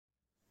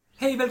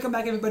Hey, welcome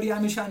back everybody.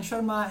 I'm Ishan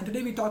Sharma and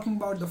today we're talking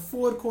about the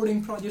 4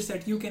 coding projects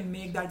that you can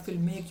make that will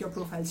make your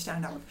profile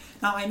stand out.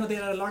 Now, I know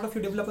there are a lot of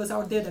you developers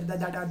out there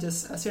that are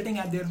just sitting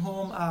at their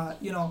home,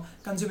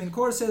 consuming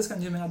courses,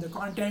 consuming other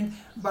content.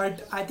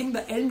 But I think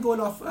the end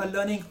goal of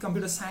learning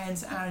computer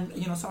science and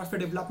software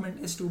development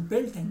is to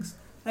build things,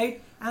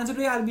 right? And so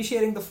today I'll be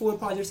sharing the 4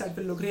 projects that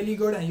will look really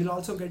good and you'll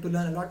also get to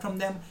learn a lot from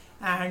them.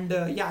 And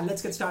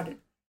let's get started.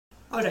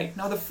 Alright,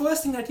 now the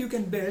first thing that you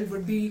can build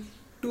would be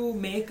to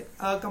make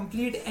a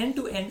complete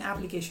end-to-end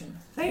application,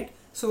 right?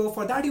 So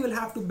for that you will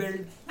have to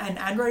build an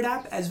Android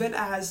app as well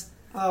as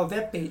a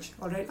web page,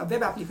 all right, a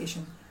web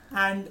application.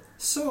 And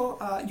so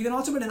you can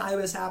also build an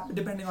iOS app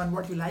depending on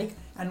what you like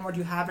and what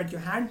you have at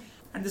your hand.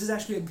 And this is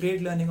actually a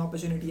great learning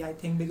opportunity, I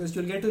think, because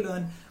you'll get to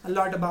learn a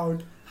lot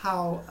about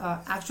how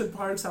actual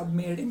products are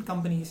made in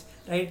companies,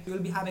 right? You'll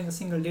be having a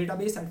single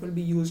database that will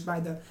be used by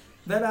the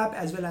web app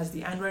as well as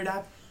the Android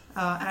app.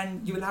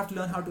 And you will have to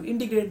learn how to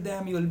integrate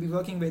them. You will be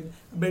working with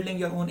building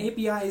your own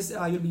APIs.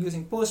 You'll be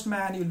using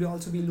Postman. You'll be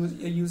also be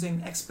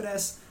using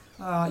Express.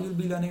 You'll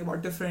be learning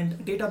about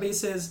different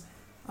databases.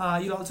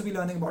 You'll also be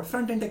learning about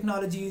front-end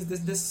technologies.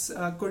 This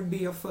could be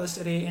your first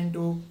array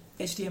into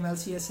HTML,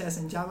 CSS,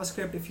 and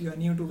JavaScript if you are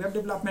new to web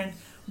development.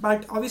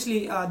 But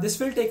obviously, this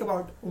will take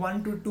about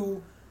 1 to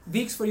 2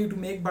 weeks for you to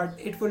make, but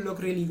it will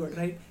look really good,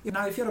 right?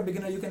 Now, if you're a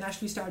beginner, you can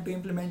actually start to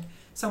implement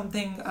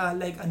something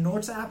like a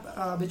Notes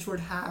app, which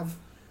would have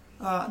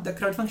the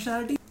CRUD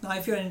functionality. Now,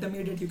 if you're an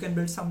intermediate, you can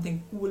build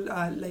something cool.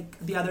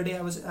 Like the other day,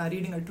 I was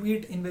reading a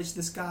tweet in which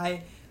this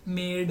guy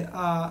made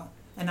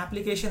an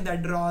application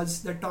that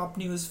draws the top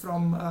news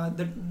from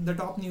the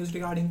top news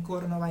regarding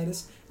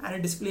coronavirus, and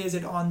it displays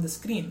it on the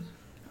screen,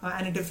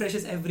 and it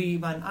refreshes every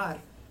 1 hour.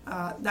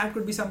 That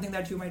could be something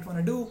that you might want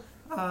to do.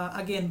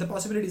 Again, the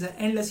possibilities are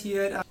endless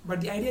here,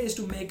 but the idea is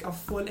to make a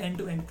full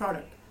end-to-end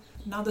product.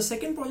 Now, the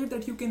second project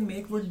that you can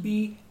make would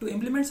be to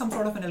implement some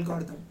sort of an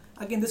algorithm.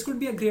 Again, this could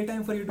be a great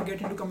time for you to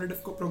get into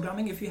competitive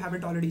programming if you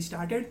haven't already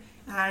started,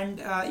 and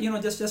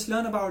just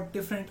learn about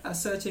different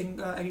searching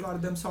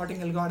algorithms, sorting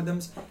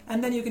algorithms,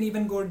 and then you can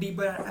even go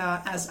deeper.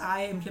 As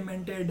I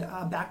implemented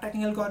a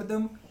backtracking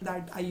algorithm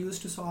that I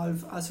used to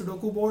solve a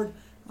Sudoku board,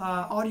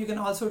 or you can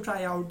also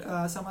try out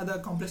some other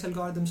complex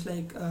algorithms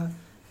like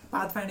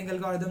pathfinding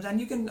algorithms, and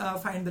you can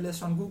find the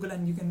list on Google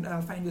and you can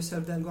find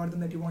yourself the algorithm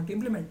that you want to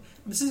implement.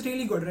 This is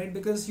really good, right?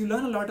 Because you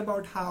learn a lot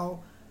about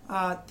how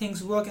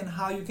things work and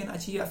how you can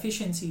achieve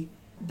efficiency.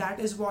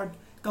 That is what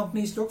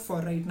companies look for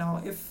right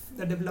now if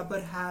the developer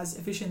has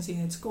efficiency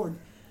in its code.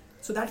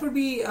 So that would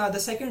be the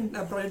second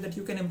project that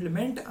you can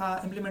implement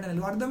an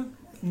algorithm.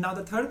 Now,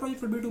 the third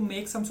project would be to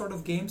make some sort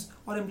of games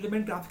or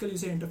implement graphical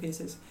user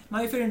interfaces.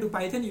 Now, if you're into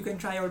Python, you can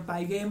try out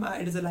Pygame.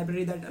 It is a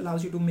library that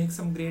allows you to make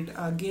some great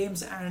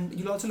games, and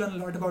you'll also learn a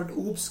lot about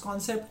OOPS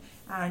concept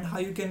and how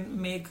you can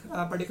make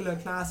particular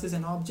classes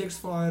and objects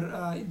for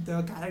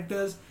the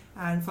characters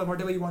and for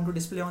whatever you want to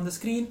display on the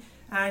screen.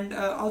 And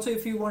also,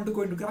 if you want to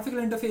go into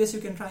graphical interface,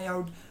 you can try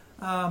out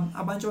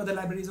a bunch of other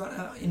libraries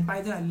in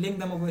Python. I'll link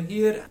them over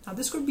here. Now,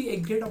 this could be a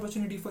great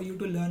opportunity for you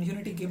to learn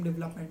Unity game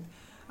development.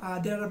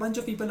 There are a bunch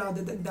of people out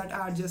there that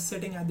are just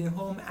sitting at their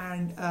home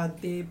and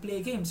they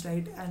play games,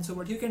 right? And so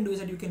what you can do is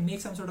that you can make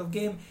some sort of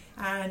game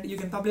and you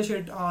can publish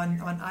it on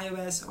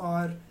iOS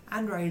or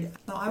Android.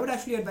 Now, I would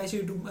actually advise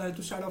you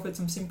to start off with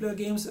some simpler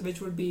games, which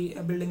would be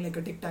building like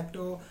a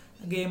tic-tac-toe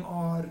game,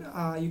 or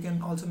you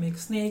can also make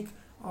Snake,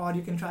 or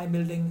you can try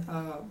building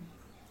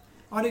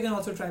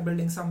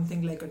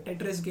something like a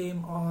Tetris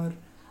game or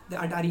the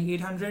Atari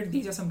 800.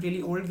 These are some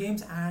really old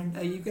games, and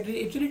it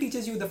really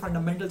teaches you the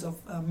fundamentals of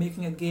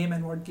making a game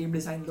and what game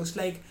design looks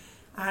like.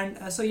 And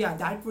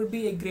that would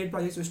be a great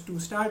project to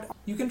start.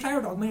 You can try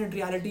out augmented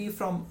reality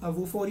from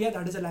Vuforia.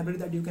 That is a library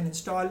that you can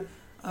install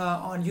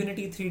on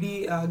Unity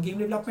 3D game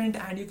development,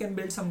 and you can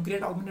build some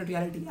great augmented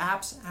reality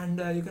apps. And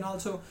you can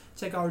also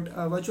check out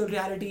virtual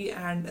reality,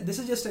 and this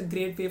is just a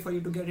great way for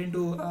you to get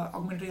into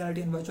augmented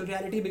reality and virtual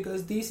reality,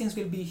 because these things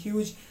will be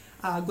huge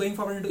going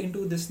forward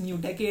into this new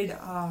decade.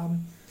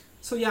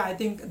 I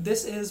think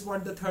this is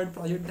what the third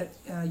project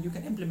that you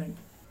can implement.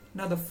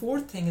 Now, the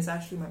fourth thing is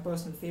actually my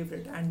personal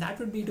favorite, and that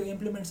would be to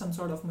implement some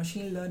sort of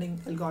machine learning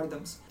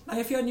algorithms. Now,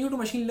 if you're new to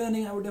machine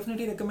learning, I would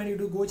definitely recommend you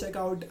to go check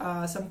out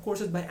some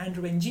courses by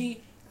Andrew Ng,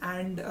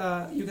 and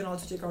you can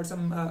also check out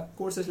some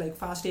courses like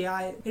Fast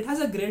AI. It has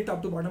a great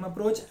top to bottom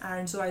approach,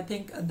 and so I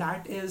think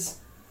that is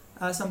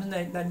something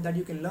that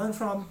you can learn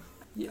from.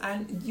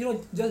 And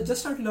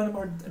just start to learn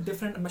about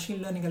different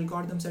machine learning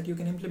algorithms that you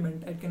can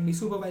implement. It can be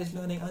supervised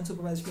learning,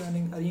 unsupervised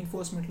learning,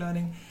 reinforcement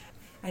learning.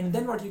 And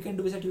then what you can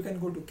do is that you can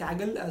go to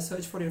Kaggle,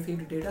 search for your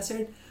favorite data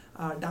set,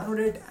 download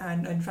it,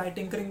 and try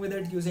tinkering with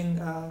it using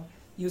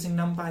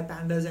NumPy,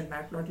 Pandas, and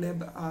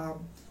Matplotlib.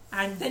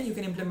 And then you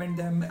can implement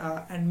them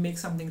and make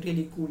something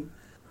really cool.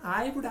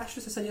 I would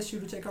actually suggest you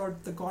to check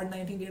out the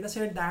COD19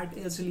 dataset that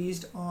is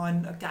released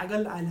on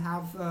Kaggle. I'll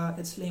have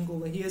its link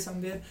over here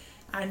somewhere,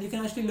 and you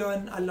can actually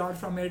learn a lot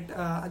from it.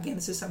 Again,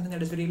 this is something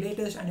that is very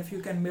latest, and if you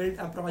can build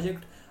a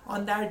project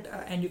on that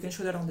and you can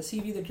show that on the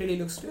CV, that really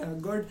looks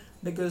good,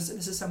 because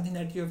this is something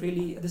that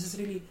this is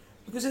really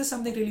because it's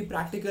something really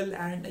practical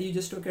and you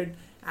just took it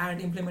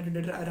and implemented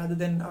it rather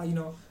than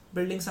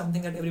building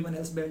something that everyone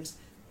else builds.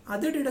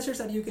 Other datasets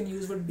that you can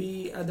use would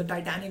be the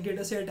Titanic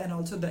dataset and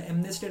also the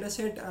MNIST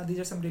dataset. These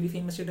are some really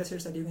famous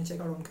datasets that you can check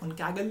out on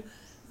Kaggle.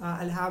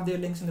 I'll have their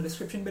links in the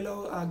description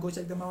below. Go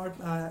check them out,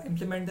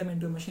 implement them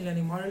into a machine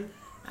learning model.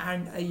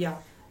 And yeah,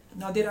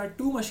 now there are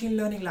two machine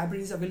learning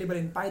libraries available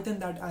in Python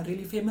that are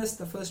really famous.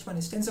 The first one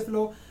is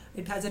TensorFlow.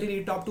 It has a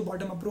really top to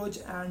bottom approach,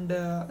 and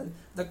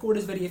the code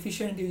is very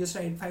efficient. You just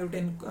write 5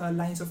 to 10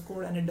 lines of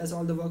code and it does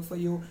all the work for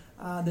you.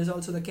 There's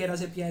also the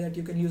Keras API that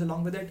you can use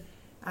along with it.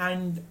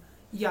 And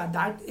yeah,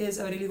 that is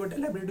a really good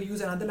library to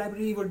use. Another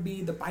library would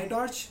be the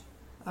PyTorch,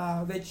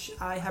 which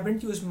I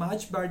haven't used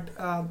much, but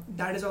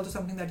that is also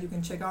something that you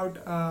can check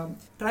out.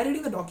 Try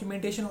reading the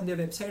documentation on their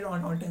website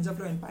on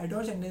TensorFlow and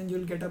PyTorch, and then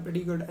you'll get a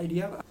pretty good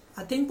idea.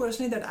 A thing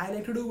personally that I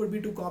like to do would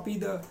be to copy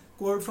the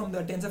code from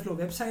the TensorFlow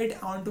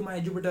website onto my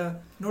Jupyter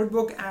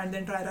notebook and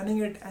then try running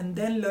it and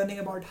then learning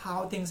about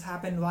how things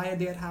happen, why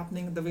they are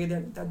happening the way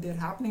that they're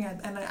happening,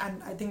 and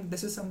I think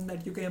this is something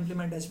that you can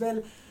implement as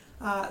well.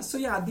 So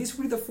yeah, these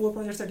would be the 4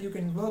 projects that you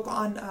can work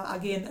on.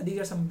 Again, these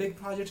are some big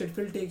projects. It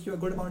will take you a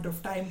good amount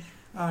of time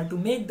to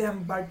make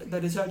them, but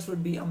the results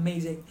would be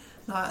amazing.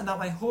 Now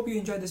I hope you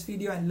enjoyed this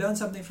video and learned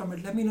something from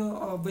it. Let me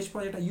know which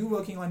project are you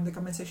working on in the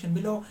comment section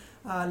below.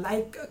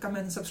 Like,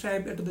 comment,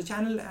 subscribe to the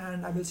channel,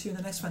 and I will see you in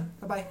the next one.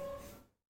 Bye bye.